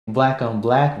black on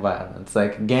black violence,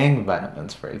 like gang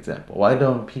violence, for example. Why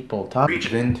don't people talk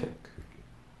Vintic?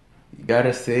 You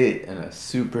gotta say it in a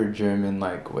super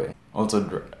German-like way. Also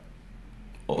dry.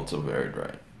 Also very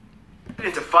dry.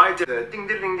 Into 5 ding ding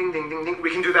ding ding ding ding.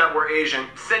 We can do that. We're Asian.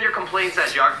 Send your complaints at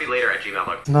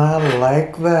geographylater@gmail.com. It's not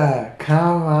like that.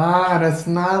 Come on, it's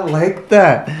not like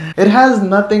that. It has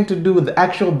nothing to do with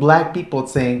actual black people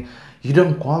saying you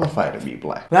don't qualify to be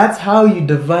black. That's how you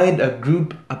divide a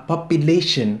group, a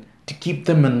population, to keep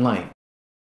them in line.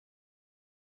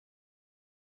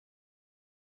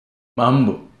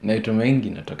 Mambo, naitwa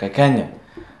MAINGI, natoka Kenya.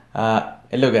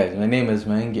 Hello guys, my name is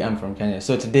MAINGI, I'm from Kenya.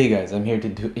 So today guys, I'm here to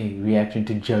do a reaction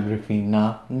to geography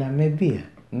Namibia.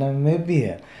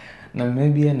 Namibia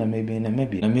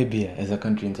is a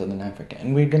country in Southern Africa,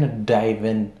 and we're gonna dive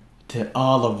into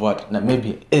all of what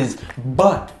Namibia is.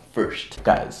 But first,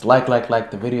 guys, like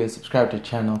the video, subscribe to the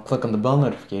channel, click on the bell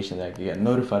notification that you get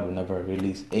notified whenever I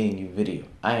release a new video.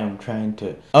 I am trying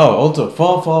to... Oh, also,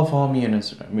 follow me on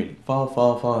Instagram, really.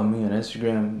 Follow me on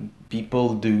Instagram.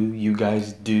 People do, you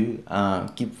guys do.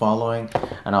 Keep following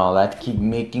and all that. Keep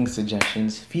making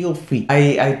suggestions. Feel free.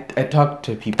 I talk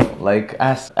to people, like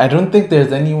ask. I don't think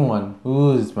there's anyone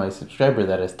who is my subscriber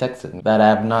that has texted me that I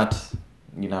have not,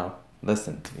 you know,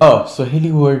 listened to. Oh,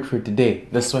 Swahili word for today.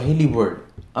 The Swahili word.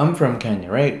 I'm from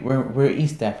Kenya, right? We're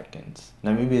East Africans.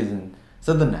 Namibia is in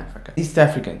Southern Africa. East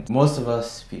Africans. Most of us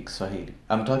speak Swahili.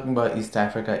 I'm talking about East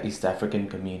Africa, East African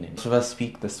community. Most of us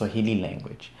speak the Swahili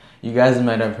language. You guys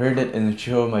might have heard it in the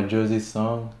show Majosi's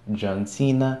song, John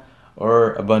Cena,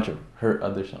 or a bunch of her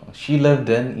other songs. She lived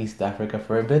in East Africa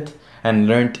for a bit and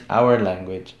learned our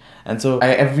language. And so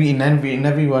in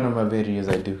every one of my videos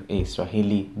I do a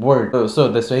Swahili word. So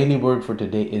the Swahili word for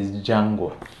today is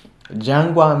jangwa.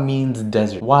 Jangwa means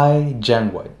desert. Why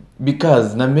jangwa?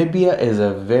 Because Namibia is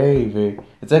a very,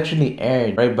 it's actually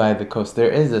arid right by the coast. There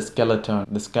is the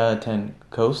skeleton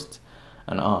coast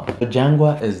and all. The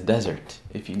jangwa is desert,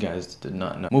 if you guys did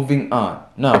not know. Moving on.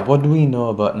 Now, what do we know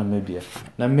about Namibia?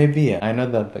 Namibia, I know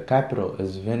that the capital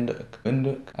is Windhoek.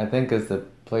 Windhoek, I think, is the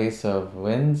place of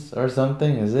winds or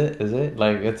something. Is it?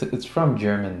 Like, it's from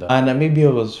German though.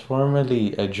 Namibia was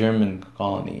formerly a German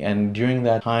colony, and during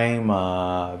that time,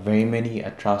 very many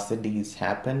atrocities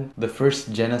happened. The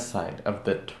first genocide of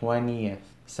the 20th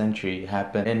century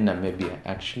happened in Namibia,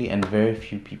 actually, and very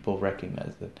few people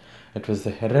recognize it. It was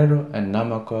the Herero and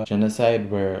Namako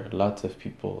genocide, where lots of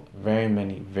people, very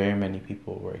many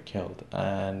people were killed.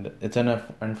 And it's an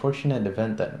unfortunate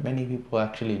event that many people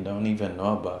actually don't even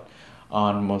know about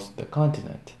on most of the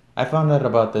continent. I found out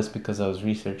about this because I was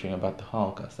researching about the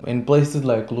Holocaust. In places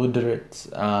like Luderitz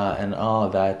and all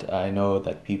that, I know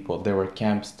that there were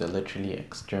camps to literally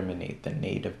exterminate the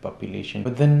native population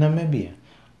within Namibia.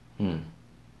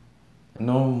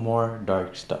 No more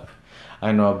dark stuff.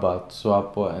 I know about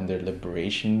SWAPO and their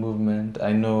liberation movement.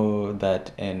 I know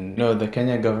that the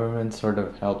Kenya government sort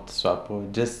of helped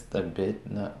SWAPO just a bit,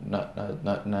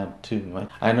 not too much.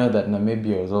 I know that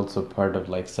Namibia was also part of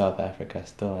like South Africa,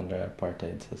 still under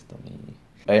apartheid system.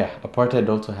 But yeah, apartheid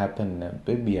also happened in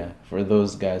Namibia. For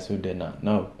those guys who did not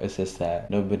know, it's just that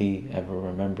nobody ever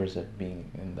remembers it being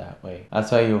in that way.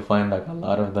 That's why you'll find like a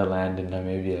lot of the land in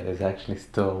Namibia is actually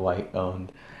still white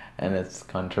owned. And it's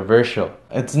controversial.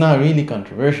 It's not really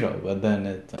controversial, but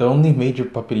then the only major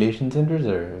population centers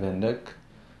are Windhoek,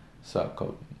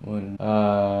 Swakop, and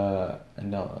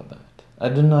all of that. I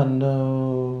do not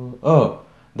know. Oh,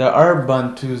 there are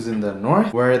Bantus in the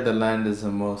north where the land is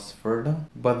the most fertile,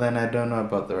 but then I don't know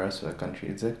about the rest of the country.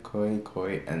 It's a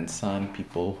Khoi and San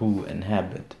people who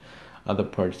inhabit other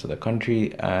parts of the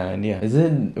country. And yeah, is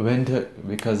it Windhoek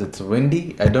because it's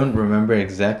windy? I don't remember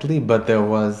exactly, but there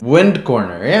was Wind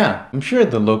Corner. Yeah, I'm sure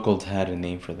the locals had a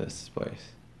name for this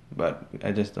place, but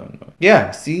I just don't know.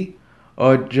 Yeah, see,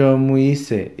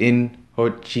 Ojomuise in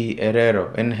Hochi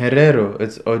Herero. In Herero,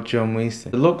 it's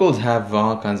Ojomuise. The locals have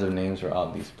all kinds of names for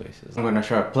all these places. I'm gonna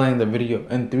start playing the video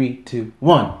in 3, 2,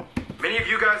 1. Many of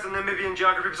you guys in Namibian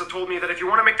geography have told me that if you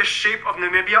want to make the shape of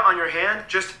Namibia on your hand,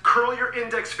 just curl your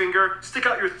index finger, stick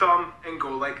out your thumb, and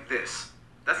go like this.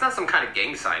 That's not some kind of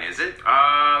gang sign, is it?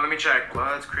 Let me check.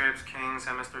 Bloods, Crips, Kings,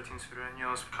 MS-13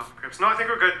 Sureños, Common Crips. No, I think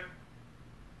we're good.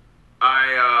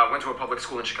 I went to a public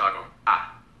school in Chicago.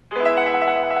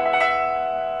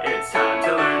 It's time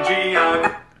to learn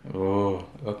geography. Oh,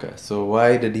 okay. So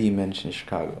why did he mention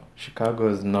Chicago? Chicago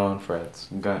is known for its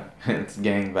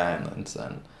gang violence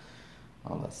and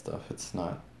all that stuff. It's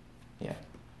not, yeah.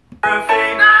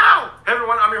 Now! Hey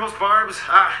everyone, I'm your host Barbs.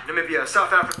 Namibia,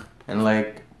 South Africa. And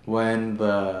like when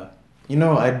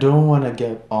I don't want to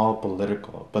get all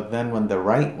political, but then when the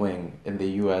right wing in the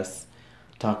US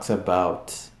talks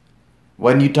about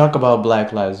when you talk about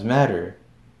Black Lives Matter,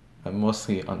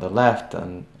 mostly on the left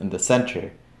and in the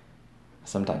center,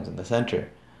 sometimes in the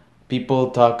center, people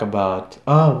talk about,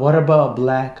 oh, what about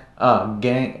black on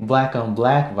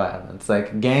black violence,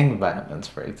 like gang violence,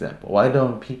 for example. Why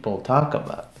don't people talk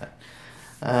about that?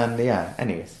 And yeah,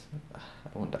 anyways, I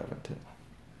won't dive into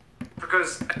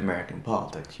Because American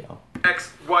politics, y'all.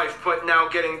 Ex-wife, but now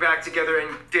getting back together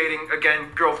and dating again,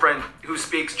 girlfriend who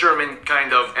speaks German,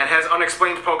 kind of, and has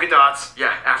unexplained polka dots.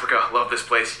 Yeah, Africa, love this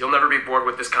place. You'll never be bored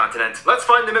with this continent. Let's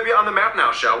find Namibia on the map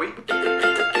now, shall we?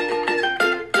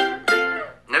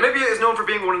 Namibia is known for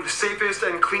being one of the safest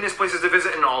and cleanest places to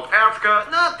visit in all of Africa.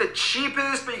 Not the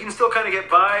cheapest, but you can still kind of get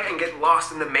by and get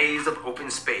lost in the maze of open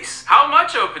space. How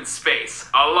much open space?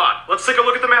 A lot. Let's take a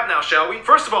look at the map now, shall we?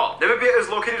 First of all, Namibia is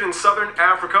located in southern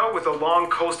Africa with a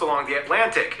long coast along the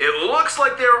Atlantic. It looks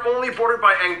like they are only bordered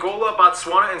by Angola,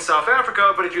 Botswana, and South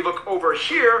Africa, but if you look over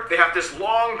here, they have this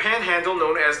long panhandle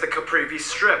known as the Caprivi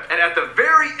Strip. And at the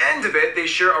very end of it, they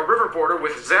share a river border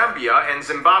with Zambia and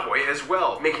Zimbabwe as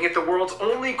well, making it the world's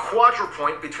only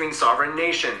quadrupoint between sovereign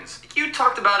nations. You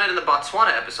talked about it in the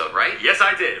Botswana episode, right? Yes,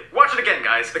 I did. Watch it again,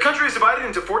 guys. The country is divided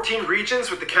into 14 regions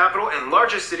with the capital and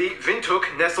largest city,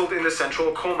 Windhoek, nestled in the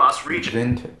central Khomas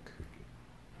region. Windhoek.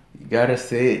 You gotta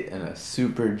say it in a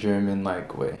super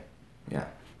German-like way. Yeah.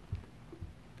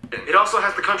 It also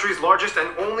has the country's largest and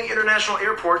only international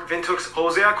airport, Windhoek's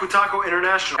Hosea Kutako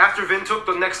International. After Windhoek,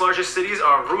 the next largest cities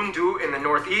are Rundu in the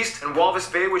northeast and Walvis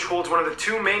Bay, which holds one of the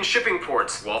two main shipping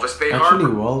ports, Walvis Bay Actually, Harbor.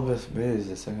 Walvis Bay is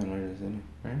the second largest city,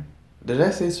 right? Did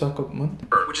I say Swakopmund?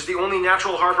 Which is the only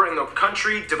natural harbor in the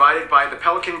country, divided by the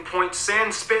Pelican Point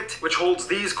sand spit, which holds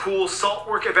these cool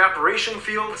saltwork evaporation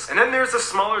fields. And then there's the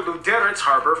smaller Luderitz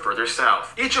harbor further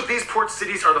south. Each of these port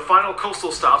cities are the final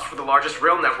coastal stops for the largest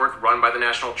rail network run by the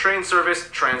National Train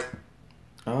Service,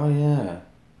 Oh yeah,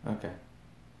 okay.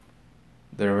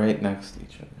 They're right next to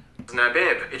each other.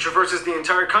 Namibia. It traverses the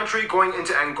entire country, going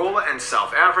into Angola and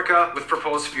South Africa, with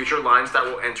proposed future lines that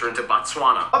will enter into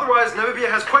Botswana. Otherwise, Namibia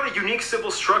has quite a unique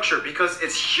civil structure because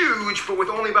it's huge, but with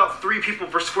only about 3 people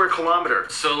per square kilometer.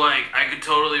 So, like, I could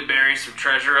totally bury some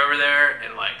treasure over there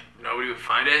and, like, nobody would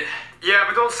find it? Yeah,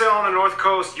 but don't sail on the north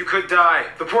coast, you could die.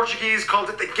 The Portuguese called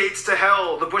it the gates to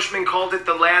hell. The Bushmen called it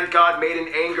the land god made in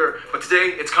anger. But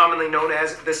today, it's commonly known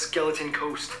as the skeleton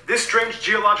coast. This strange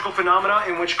geological phenomena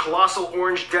in which colossal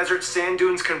orange desert sand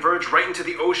dunes converge right into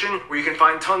the ocean, where you can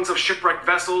find tons of shipwrecked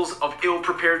vessels of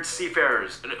ill-prepared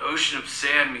seafarers. An ocean of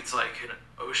sand meets, like, an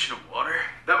ocean of water?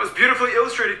 That was beautifully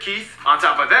illustrated, Keith. On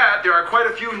top of that, there are quite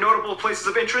a few notable places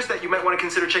of interest that you might want to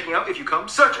consider checking out if you come,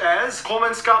 such as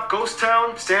Kolmanskap Ghost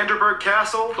Town, Standerberg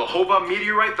Castle, the Hoba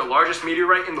Meteorite, the largest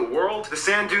meteorite in the world, the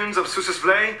sand dunes of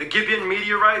Sossusvlei, the Gibeon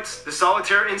Meteorites, the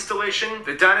Solitaire Installation,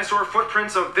 the dinosaur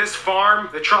footprints of this farm,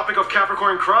 the Tropic of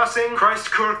Capricorn Crossing,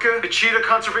 Christkurke, the Cheetah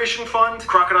Conservation Fund,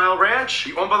 Crocodile Ranch,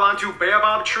 the Ombalantu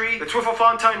Baobab Tree, the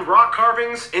Twiffelfontein Rock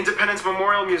Carvings, Independence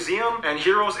Memorial Museum, and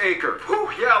Heroes Acre. Whew,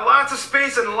 yeah, lots of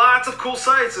space and lots of cool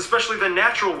sites, especially the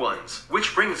natural ones.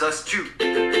 Which brings us to...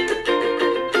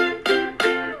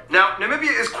 Now,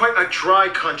 Namibia is quite a dry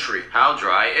country. How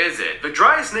dry is it? The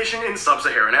driest nation in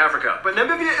sub-Saharan Africa. But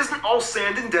Namibia isn't all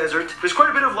sand and desert. There's quite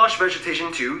a bit of lush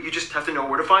vegetation too, you just have to know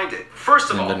where to find it. First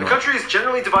of all, the country is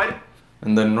generally divided...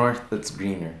 In the north, it's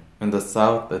greener. In the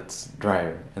south, it's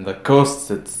drier. In the coast,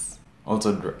 it's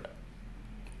also dry.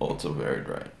 Also very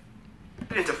dry.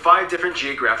 Into 5 different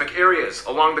geographic areas.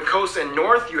 Along the coast and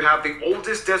north, you have the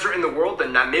oldest desert in the world, the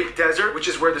Namib Desert, which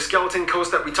is where the skeleton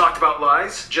coast that we talked about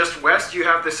lies. Just west, you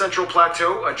have the Central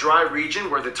Plateau, a dry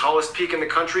region where the tallest peak in the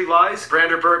country lies,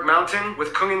 Brandenburg Mountain,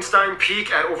 with Kungenstein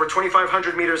Peak at over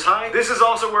 2,500 meters high. This is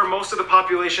also where most of the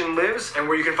population lives, and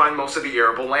where you can find most of the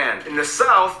arable land. In the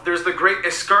south, there's the Great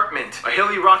Escarpment, a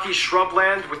hilly rocky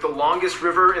shrubland with the longest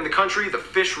river in the country, the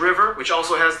Fish River, which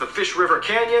also has the Fish River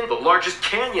Canyon, the largest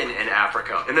canyon in Africa.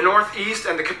 In the northeast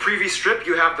and the Caprivi Strip,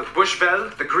 you have the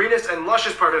Bushveld, the greenest and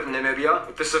lushest part of Namibia,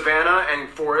 with the savanna and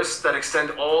forests that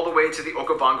extend all the way to the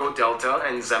Okavango Delta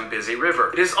and Zambezi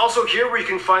River. It is also here where you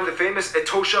can find the famous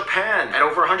Etosha Pan. At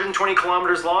over 120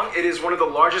 kilometers long, it is one of the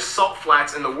largest salt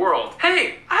flats in the world.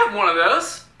 Hey, I have one of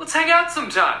those. Let's hang out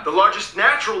sometime. The largest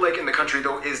natural lake in the country,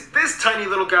 though, is this tiny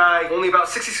little guy, only about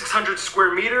 6,600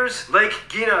 square meters, Lake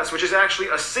Guinness, which is actually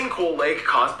a sinkhole lake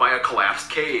caused by a collapsed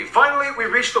cave. Finally, we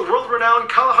reach the world-renowned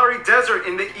Kalahari Desert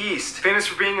in the east, famous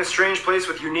for being a strange place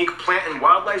with unique plant and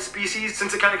wildlife species,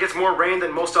 since it kind of gets more rain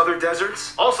than most other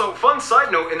deserts. Also, fun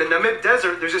side note, in the Namib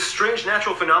Desert, there's a strange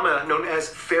natural phenomena known as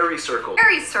fairy circles.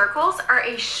 Fairy circles are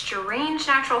a strange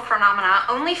natural phenomena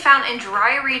only found in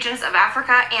dry regions of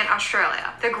Africa and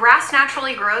Australia. The grass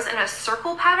naturally grows in a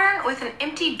circle pattern with an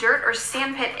empty dirt or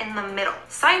sand pit in the middle.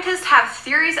 Scientists have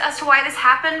theories as to why this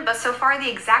happened, but so far the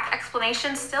exact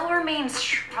explanation still remains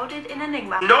shrouded in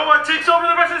enigma. Noah takes over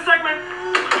the rest of the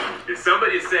segment. Did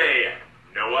somebody say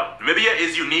Noah? Namibia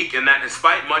is unique in that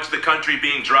despite much of the country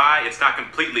being dry, it's not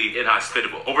completely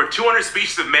inhospitable. Over 200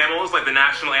 species of mammals, like the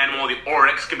national animal, the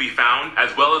oryx, can be found,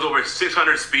 as well as over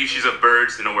 600 species of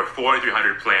birds and over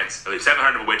 4,300 plants, nearly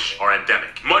 700 of which are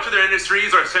endemic. Much of their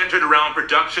industries are centered around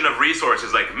production of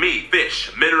resources like meat,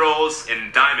 fish, minerals,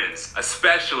 and diamonds.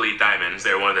 Especially diamonds,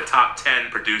 they're one of the top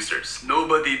 10 producers.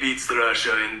 Nobody beats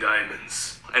Russia in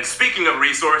diamonds. And speaking of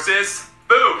resources,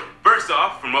 food. First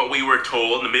off, from what we were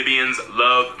told, Namibians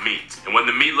love meat. And when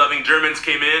the meat-loving Germans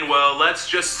came in, well, let's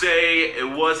just say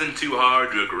it wasn't too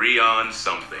hard to agree on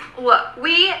something. Look,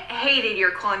 we hated your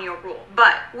colonial rule,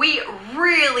 but we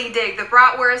really dig the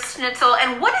bratwurst, schnitzel,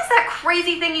 and what is that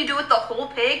crazy thing you do with the whole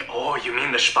pig? Oh, you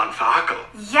mean the Spanferkel?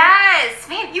 Yes!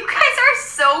 Man, you guys are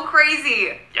so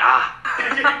crazy. Yeah.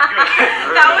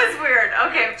 That was weird.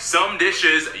 Okay. Some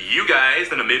dishes you guys,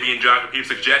 the Namibian geography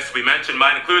suggests we mention,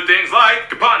 might include things like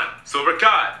kapana, silver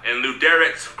cod, and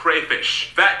luderit's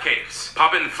crayfish, fat cakes,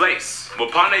 poppin' flace,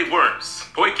 mopane worms,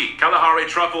 poiki, Kalahari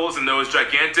truffles, and those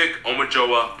gigantic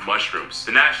omojoa mushrooms.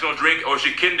 The national drink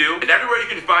oshikindu, and everywhere you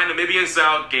can find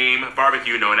Namibian-style game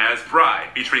barbecue known as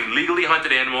braai, featuring legally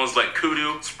hunted animals like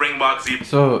kudu, springbok, zebra.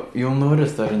 So you'll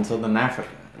notice that in Southern Africa,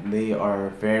 they are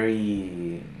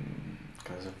very,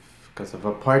 because of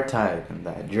apartheid and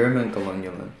that German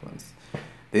colonial influence,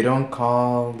 they don't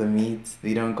call the meats,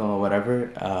 they don't call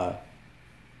whatever,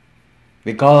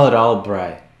 they call it all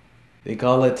braai. They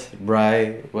call it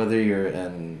braai whether you're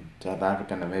in South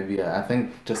Africa, Namibia, I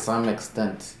think to some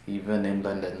extent even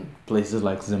England and places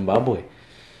like Zimbabwe.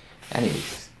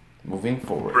 Anyways, moving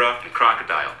forward. And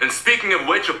crocodile. And speaking of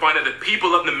which, you'll find that the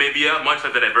people of Namibia, much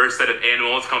like the diverse set of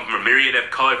animals, come from a myriad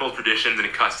of colorful traditions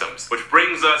and customs. Which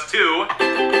brings us to...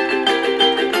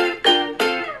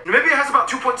 Namibia has about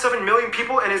 2.7 million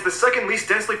people and is the second least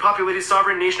densely populated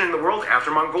sovereign nation in the world after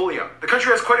Mongolia. The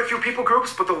country has quite a few people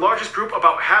groups, but the largest group,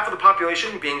 about half of the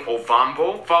population, being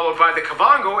Ovambo, followed by the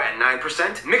Kavango at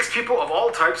 9%. Mixed people of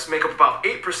all types make up about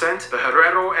 8%. The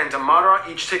Herero and Damara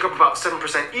each take up about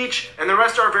 7% each, and the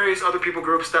rest are various other people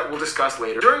groups that we'll discuss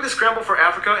later. During the scramble for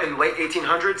Africa in late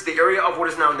 1800s, the area of what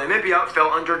is now Namibia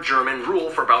fell under German rule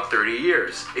for about 30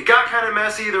 years. It got kind of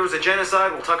messy, there was a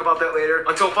genocide, we'll talk about that later,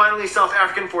 until finally South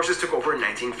African forces took over in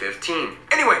 1915.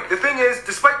 Anyway, the thing is,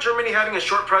 despite Germany having a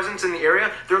short presence in the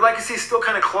area, their legacy still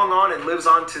kind of clung on and lives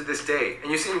on to this day. And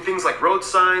you see in things like road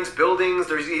signs, buildings,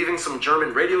 there's even some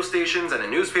German radio stations and a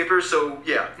newspaper, so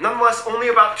yeah. Nonetheless, only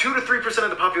about 2 to 3% of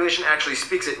the population actually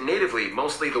speaks it natively,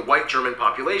 mostly the white German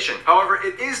population. However,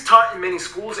 it is taught in many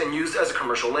schools and used as a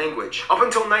commercial language. Up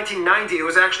until 1990, it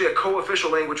was actually a co-official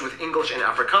language with English and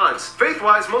Afrikaans.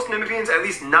 Faith-wise, most Namibians at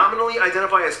least nominally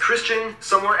identify as Christian,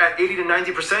 somewhere at 80 to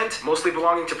 90%. Mostly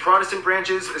belonging to Protestant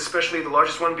branches, especially the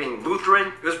largest one being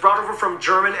Lutheran. It was brought over from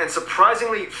German and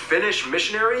surprisingly Finnish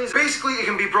missionaries. Basically, it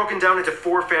can be broken down into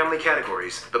 4 family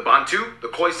categories: the Bantu, the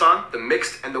Khoisan, the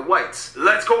mixed, and the whites.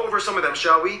 Let's go over some of them,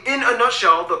 shall we? In a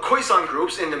nutshell, the Khoisan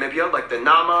groups in Namibia, like the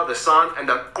Nama, the San, and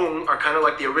the Kung, are kind of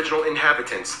like the original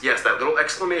inhabitants. Yes, that little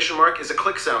exclamation mark is a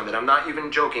click sound, and I'm not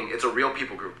even joking, it's a real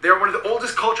people group. They are one of the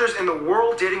oldest cultures in the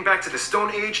world, dating back to the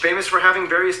Stone Age, famous for having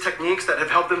various techniques that have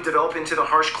helped them develop into the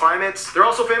harsh climates. They're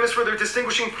also famous for their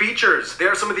distinguishing features. They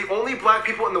are some of the only black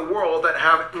people in the world that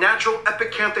have natural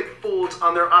epicanthic folds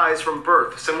on their eyes from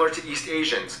birth, similar to East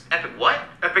Asians. Epic what?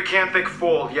 Epicanthic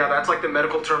fold. Yeah, that's like the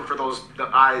medical term for those, the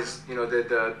eyes, you know,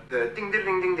 the ding ding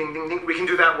ding ding ding ding ding. We can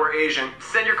do that, we're Asian.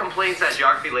 Send your complaints at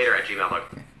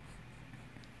geographylater@gmail.com.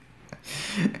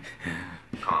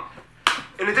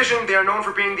 In addition, they are known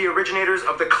for being the originators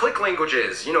of the click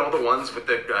languages, you know, the ones with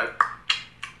the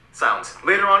sounds.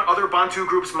 Later on, other Bantu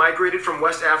groups migrated from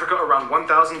West Africa around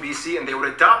 1000 BC, and they would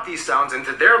adopt these sounds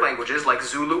into their languages like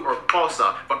Zulu or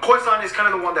Xhosa. But Khoisan is kind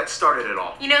of the one that started it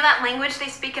all. You know that language they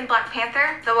speak in Black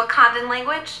Panther? The Wakandan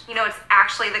language? You know, it's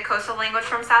actually the Xhosa language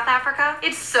from South Africa.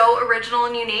 It's so original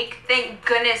and unique. Thank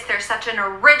goodness there's such an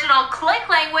original click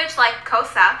language like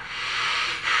Xhosa.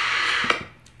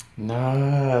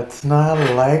 No, it's not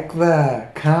like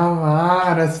that. Come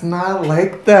on, it's not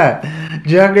like that.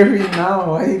 Geography now.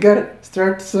 Why you gotta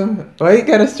start so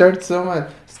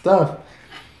much stuff?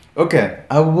 Okay,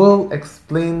 I will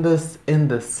explain this in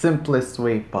the simplest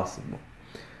way possible.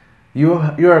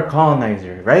 You're a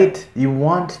colonizer, right? You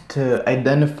want to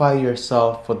identify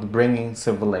yourself with bringing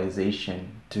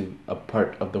civilization to a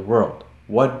part of the world.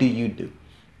 What do?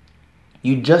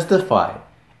 You justify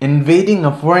invading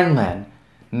a foreign land,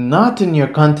 not in your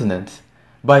continent,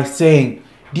 by saying,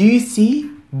 do you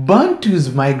see?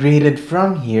 Bantus migrated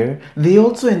from here. They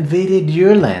also invaded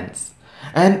your lands.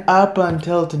 And up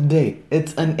until today,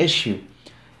 it's an issue.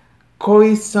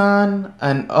 Khoisan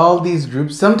and all these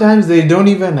groups, sometimes they don't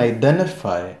even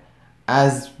identify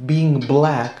as being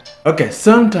black. Okay,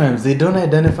 sometimes they don't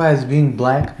identify as being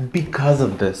black because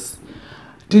of this.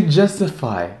 To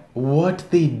justify what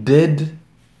they did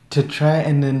to try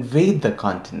and invade the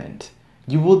continent.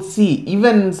 You will see,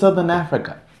 even in Southern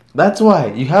Africa. That's why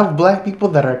you have black people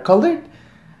that are colored.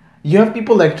 You have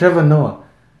people like Trevor Noah.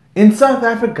 In South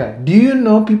Africa, do you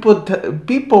know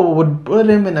people would put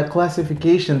him in a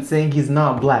classification saying he's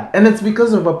not black. And it's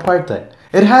because of apartheid.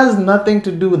 It has nothing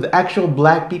to do with actual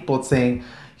black people saying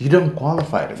you don't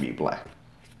qualify to be black.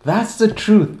 That's the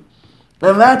truth.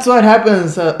 And that's what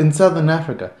happens in Southern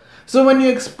Africa. So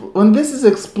when this is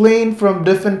explained from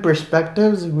different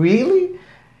perspectives, really,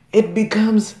 it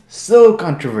becomes so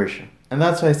controversial. And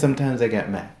that's why sometimes I get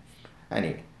mad.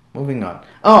 Anyway, moving on.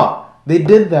 Oh, they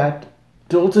did that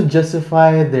to also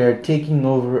justify their taking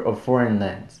over of foreign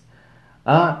lands.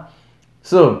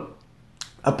 So,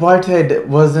 apartheid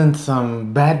wasn't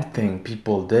some bad thing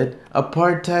people did.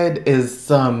 Apartheid is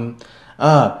some,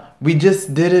 we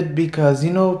just did it because,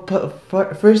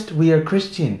 first we are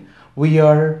Christian. We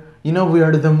are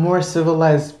the more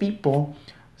civilized people.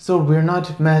 So we're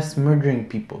not mass murdering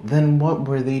people. Then what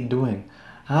were they doing?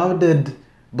 How did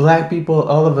black people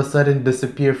all of a sudden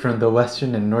disappear from the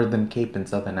Western and Northern Cape in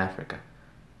Southern Africa?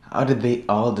 How did they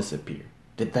all disappear?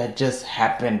 Did that just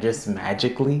happen just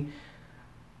magically?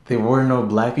 There were no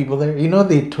black people there?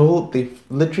 They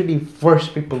literally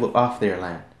forced people off their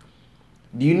land.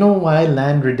 Do you know why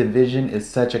land redivision is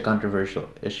such a controversial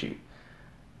issue?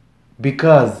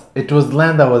 Because it was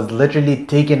land that was literally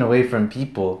taken away from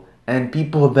people, and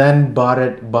people then bought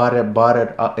it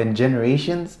in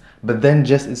generations, but then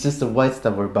it's just the whites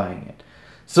that were buying it.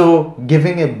 So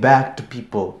giving it back to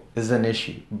people is an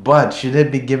issue. But should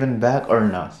it be given back or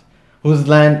not? Whose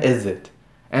land is it?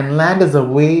 And land is a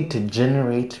way to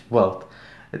generate wealth.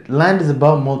 Land is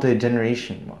about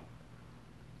multi-generation wealth.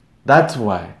 That's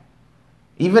why.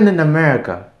 Even in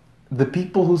America, the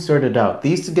people who started out, they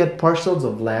used to get parcels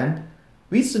of land.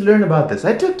 We used to learn about this.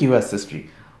 I took US history.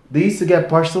 They used to get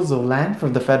parcels of land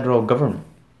from the federal government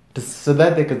so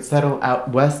that they could settle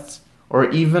out west or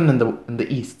even in the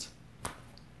east.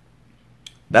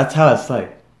 That's how it's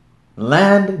like.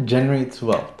 Land generates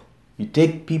wealth. You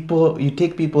take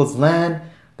people's land,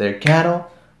 their cattle,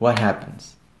 what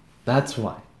happens? That's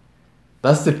why.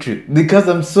 That's the truth. Because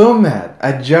I'm so mad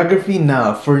at geography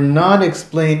now for not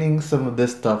explaining some of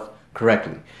this stuff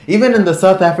correctly. Even in the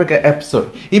South Africa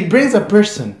episode, he brings a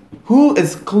person who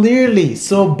is clearly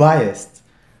so biased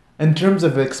in terms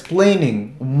of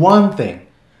explaining one thing.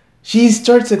 She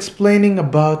starts explaining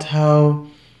about how,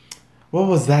 what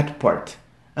was that part?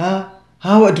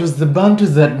 How it was the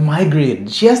Bantus that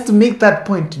migrated. She has to make that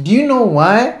point. Do you know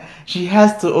why she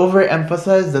has to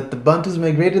overemphasize that the Bantus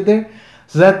migrated there?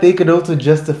 So that they could also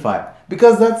justify.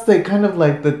 Because that's the kind of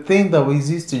like the thing that was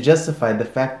used to justify the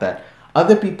fact that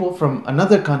other people from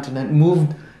another continent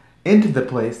moved into the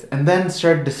place and then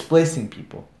started displacing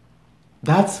people.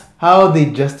 That's how they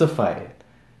justify it.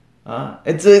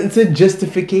 It's a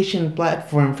justification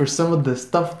platform for some of the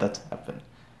stuff that's happened.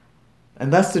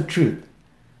 And that's the truth.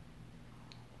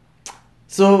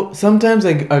 So sometimes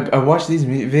I watch these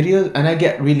videos and I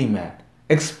get really mad.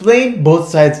 Explain both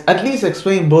sides. At least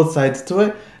explain both sides to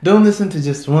it. Don't listen to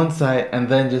just one side and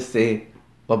then just say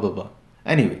blah blah blah.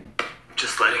 Anyway.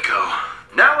 Just let it go.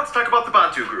 Now let's talk about the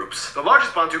Bantu groups. The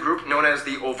largest Bantu group, known as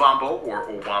the Ovambo or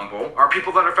Ovambo, are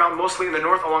people that are found mostly in the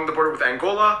north along the border with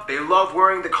Angola. They love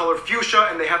wearing the color fuchsia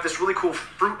and they have this really cool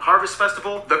fruit harvest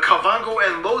festival. The Kavango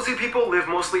and Lozi people live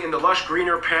mostly in the lush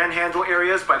greener panhandle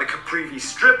areas by the Caprivi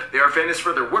Strip. They are famous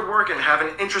for their woodwork and have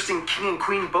an interesting king and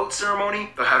queen boat ceremony.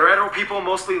 The Herero people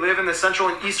mostly live in the central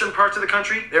and eastern parts of the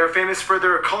country. They are famous for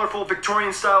their colorful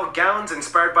Victorian style gowns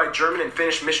inspired by German and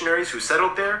Finnish missionaries who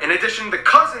settled there. In addition, the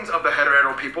cousins of the Herero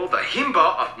people, the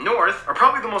Himba up north, are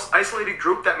probably the most isolated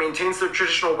group that maintains their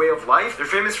traditional way of life. They're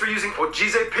famous for using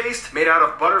ojize paste made out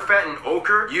of butterfat and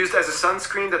ochre, used as a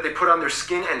sunscreen that they put on their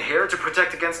skin and hair to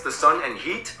protect against the sun and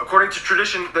heat. According to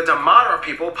tradition, the Damara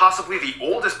people, possibly the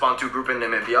oldest Bantu group in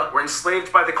Namibia, were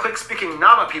enslaved by the click-speaking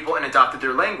Nama people and adopted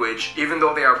their language, even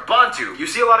though they are Bantu. You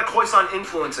see a lot of Khoisan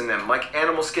influence in them, like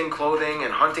animal skin clothing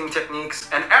and hunting techniques.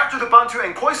 And after the Bantu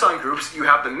and Khoisan groups, you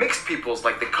have the mixed peoples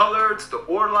like the Coloreds, the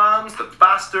Orlams, the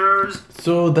Basters.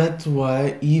 So that's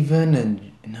why even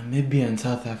in Namibia and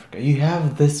South Africa, you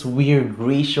have this weird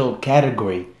racial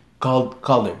category called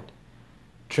colored.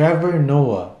 Trevor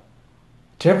Noah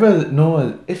Trevor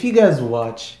Noah, if you guys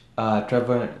watch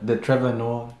the Trevor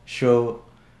Noah show,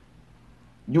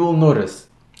 you will notice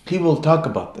he will talk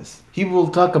about this. He will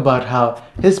talk about how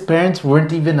his parents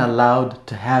weren't even allowed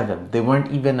to have him. They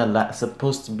weren't even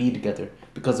supposed to be together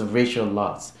because of racial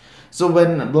laws. So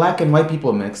when black and white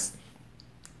people mixed,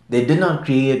 they did not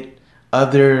create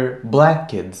other black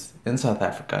kids in South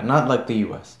Africa, not like the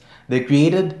US. They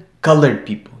created colored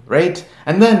people, right?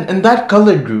 And then in that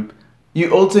colored group, you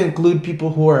also include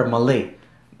people who are Malay,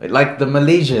 like the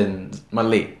Malaysian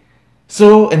Malay.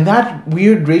 So in that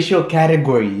weird racial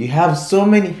category, you have so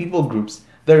many people groups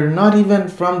that are not even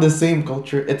from the same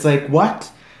culture. It's like, what?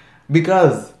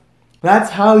 Because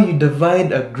that's how you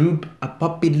divide a group, a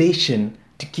population,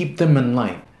 to keep them in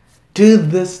line. To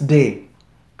this day,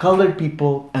 colored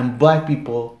people and black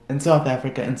people in South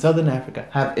Africa and Southern Africa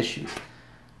have issues.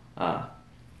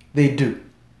 They do.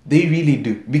 They really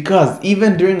do. Because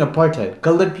even during apartheid,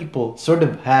 colored people sort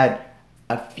of had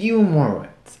a few more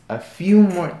rights, a few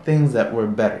more things that were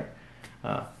better.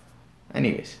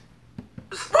 Anyways.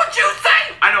 What'd you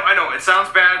say? I know, it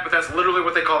sounds bad, but that's literally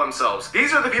what they call themselves.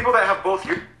 These are the people that have both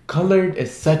your... Colored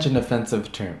is such an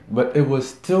offensive term, but it was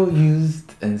still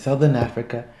used in Southern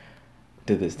Africa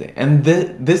to this day. And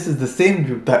this is the same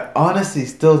group that honestly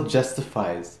still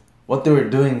justifies what they were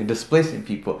doing, displacing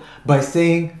people, by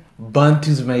saying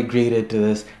Bantus migrated to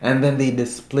this and then they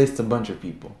displaced a bunch of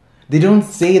people. They don't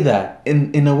say that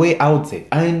in a way I would say.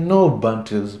 I know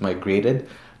Bantus migrated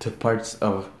to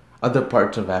other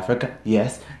parts of Africa.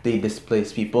 Yes, they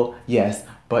displaced people. Yes,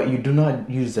 but you do not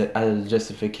use it as a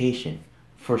justification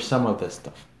for some of this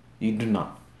stuff. You do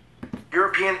not.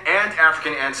 European and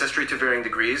African ancestry to varying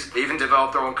degrees. They even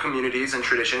developed their own communities and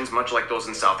traditions, much like those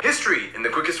in South. History, in the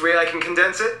quickest way I can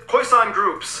condense it. Khoisan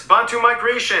groups, Bantu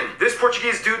migration. This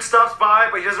Portuguese dude stops by,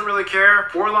 but he doesn't really care.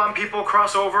 Orlan people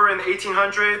cross over in the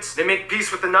 1800s. They make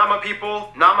peace with the Nama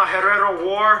people. Nama Herero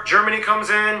War. Germany comes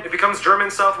in. It becomes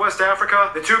German Southwest Africa.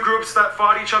 The two groups that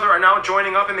fought each other are now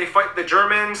joining up and they fight the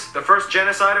Germans. The first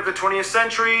genocide of the 20th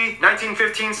century.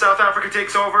 1915, South Africa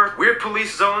takes over. Weird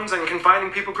police zones and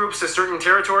confining people groups to certain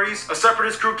territories. A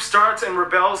separatist group starts and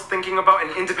rebels, thinking about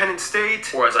an independent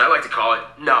state, or as I like to call it,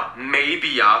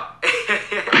 Namibia.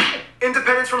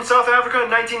 Independence from South Africa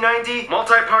in 1990.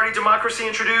 Multi-party democracy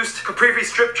introduced. Caprivi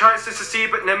Strip tries to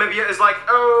secede, but Namibia is like,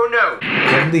 oh no.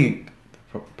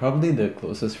 Probably the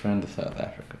closest friend to South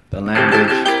Africa. The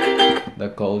language, the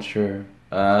culture,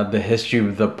 the history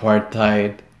with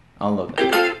apartheid, all of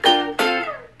that.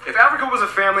 If Africa was a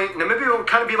family, Namibia would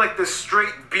kind of be like this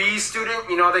straight B student.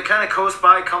 You know, they kind of coast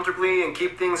by comfortably and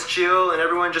keep things chill and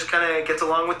everyone just kind of gets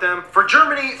along with them. For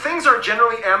Germany, things are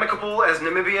generally amicable as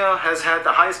Namibia has had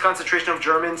the highest concentration of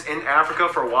Germans in Africa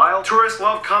for a while. Tourists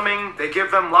love coming. They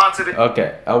give them lots of it.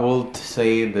 Okay, I will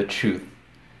say the truth.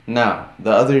 Now,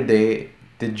 the other day,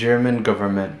 the German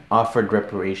government offered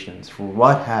reparations for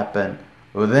what happened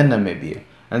within Namibia.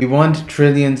 And we want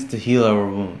trillions to heal our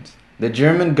wounds. The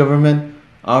German government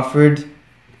offered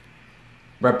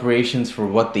reparations for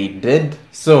what they did,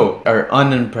 so are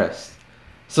unimpressed.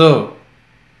 So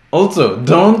also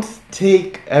don't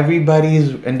take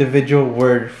everybody's individual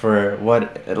word for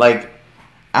what, like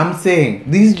I'm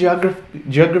saying, these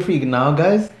geography now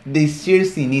guys, they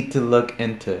seriously need to look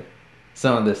into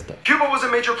some of this stuff. Cuba was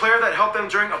a major player that helped them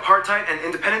during apartheid and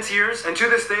independence years, and to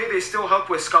this day they still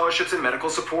help with scholarships and medical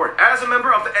support. As a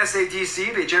member of the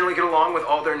SADC, they generally get along with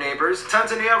all their neighbors.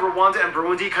 Tanzania, Rwanda, and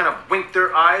Burundi kind of winked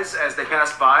their eyes as they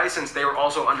passed by, since they were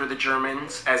also under the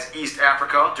Germans as East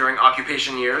Africa during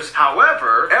occupation years.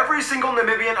 However, every single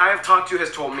Namibian I have talked to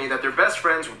has told me that their best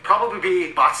friends would probably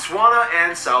be Botswana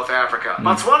and South Africa.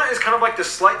 Botswana is kind of like the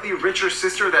slightly richer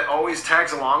sister that always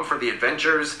tags along for the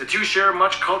adventures. The two share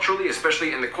much culturally, especially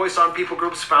in the Khoisan people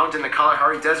groups found in the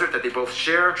Kalahari Desert that they both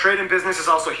share. Trade and business is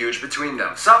also huge between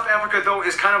them. South Africa, though,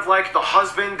 is kind of like the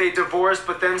husband they divorced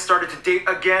but then started to date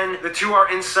again. The two are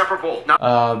inseparable.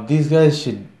 Now, these guys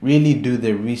should really do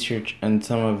their research on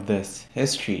some of this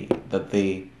history that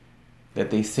they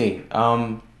say.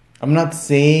 I'm not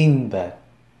saying that,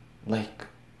 like,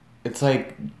 it's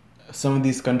like some of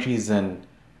these countries in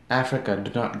Africa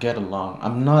do not get along.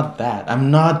 I'm not that.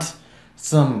 I'm not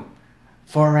some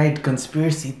far-right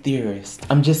conspiracy theorist.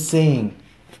 I'm just saying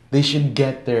they should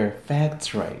get their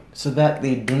facts right so that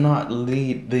they do not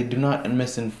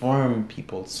misinform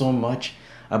people so much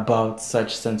about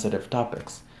such sensitive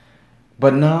topics.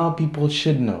 But now people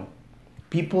should know.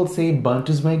 People say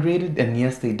Bantus migrated, and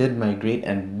yes, they did migrate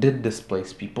and did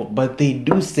displace people, but they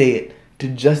do say it to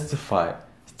justify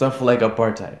stuff like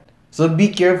apartheid. So be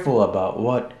careful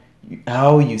about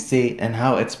how you say it and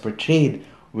how it's portrayed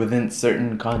within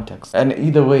certain contexts. And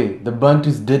either way, the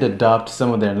Bantus did adopt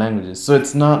some of their languages. So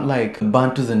it's not like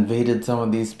Bantus invaded some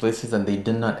of these places and they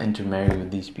did not intermarry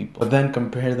with these people. But then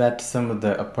compare that to some of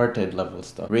the apartheid level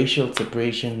stuff. Racial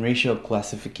separation, racial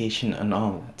classification, and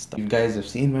all that stuff. You guys have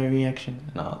seen my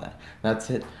reaction and all that. That's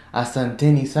it.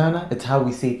 Asanteni sana. It's how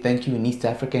we say thank you in East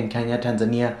Africa, in Kenya,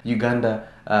 Tanzania, Uganda,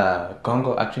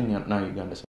 Congo. Actually, not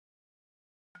Uganda.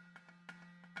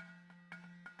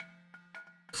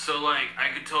 So like,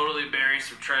 I could totally bury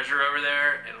some treasure over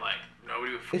there, and like,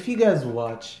 nobody would. If you guys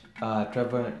watch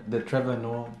the Trevor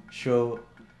Noah show,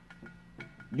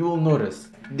 you will notice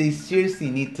they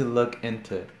seriously need to look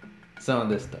into some of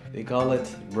this stuff. They call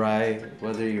it rye,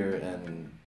 whether you're in